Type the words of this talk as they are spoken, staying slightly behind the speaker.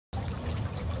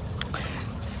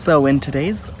So in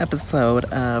today's episode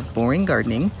of Boring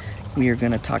Gardening, we are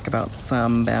going to talk about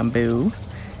some bamboo,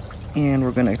 and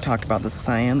we're going to talk about the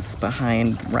science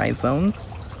behind rhizomes.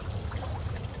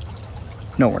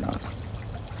 No, we're not.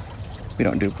 We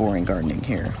don't do boring gardening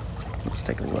here. Let's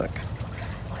take a look.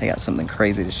 I got something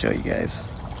crazy to show you guys.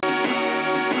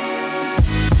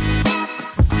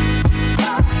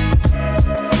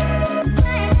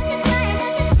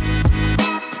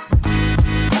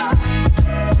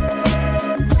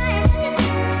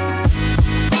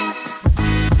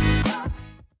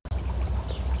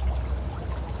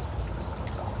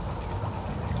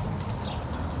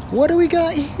 What do we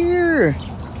got here?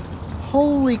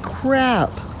 Holy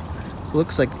crap!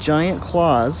 Looks like giant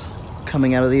claws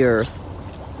coming out of the earth.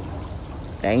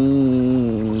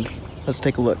 Dang. Let's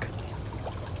take a look.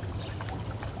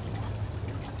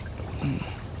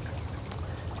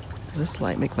 Does this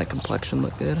light make my complexion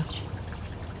look good?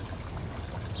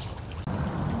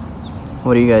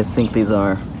 What do you guys think these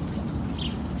are?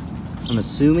 I'm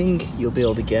assuming you'll be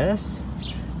able to guess.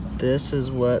 This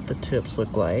is what the tips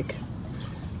look like.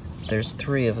 There's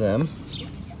 3 of them.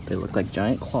 They look like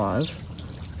giant claws.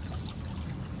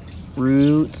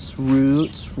 Roots,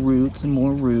 roots, roots, and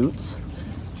more roots.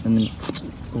 And then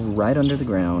right under the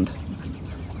ground.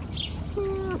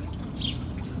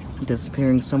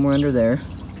 Disappearing somewhere under there.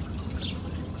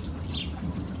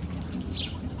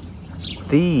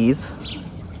 These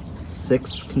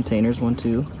 6 containers, 1,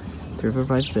 2, 3, 4,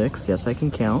 5, 6, yes I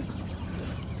can count,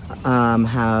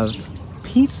 have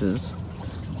pieces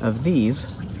of these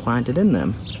planted in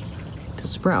them to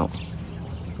sprout,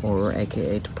 or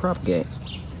aka to propagate.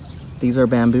 These are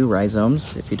bamboo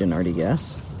rhizomes, if you didn't already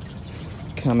guess,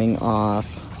 coming off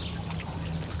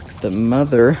the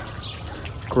mother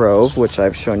grove, which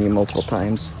I've shown you multiple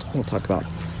times. We'll talk about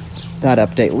that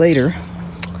update later.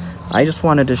 I just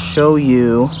wanted to show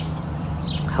you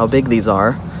how big these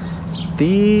are.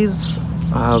 These,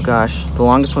 oh gosh, the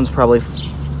longest one's probably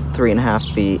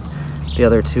 3.5 feet. The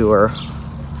other 2 are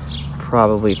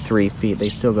probably 3 feet. They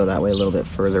still go that way a little bit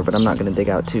further, but I'm not going to dig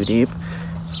out too deep.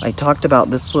 I talked about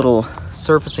this little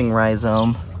surfacing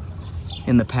rhizome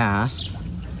in the past.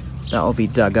 That will be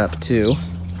dug up too.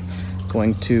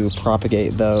 Going to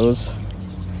propagate those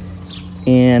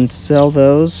and sell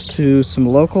those to some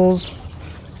locals.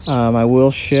 I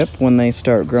will ship when they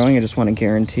start growing. I just want to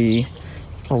guarantee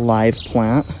a live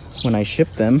plant when I ship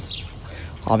them.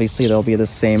 Obviously they'll be the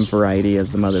same variety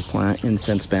as the mother plant,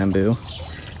 incense bamboo.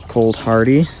 Cold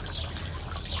hardy,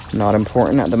 not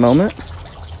important at the moment.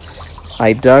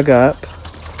 I dug up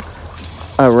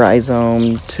a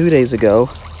rhizome 2 days ago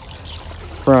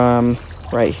from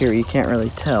right here. You can't really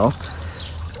tell,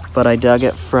 but I dug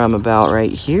it from about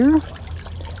right here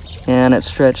and it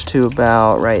stretched to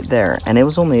about right there, and it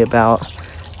was only about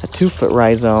a 2-foot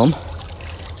rhizome,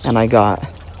 and I got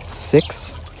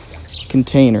 6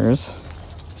 containers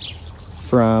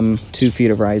from 2 feet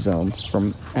of rhizome,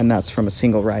 and that's from a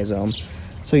single rhizome.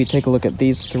 So you take a look at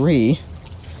these 3,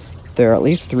 they're at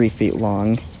least 3 feet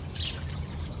long.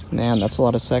 Man, that's a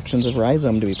lot of sections of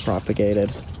rhizome to be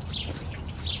propagated.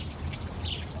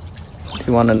 If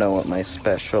you want to know what my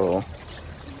special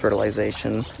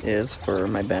fertilization is for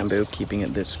my bamboo, keeping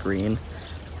it this green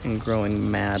and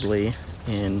growing madly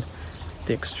in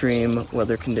the extreme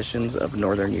weather conditions of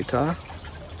northern Utah,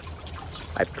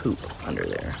 I poop under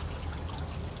there.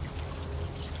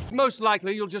 Most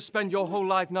likely, you'll just spend your whole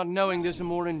life not knowing there's a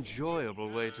more enjoyable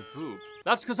way to poop.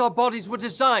 That's because our bodies were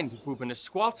designed to poop in a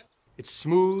squat. It's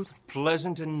smooth,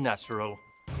 pleasant, and natural.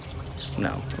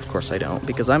 No, of course I don't,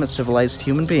 because I'm a civilized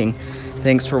human being.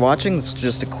 Thanks for watching. This is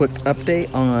just a quick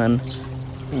update on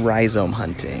rhizome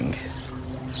hunting.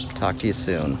 Talk to you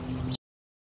soon.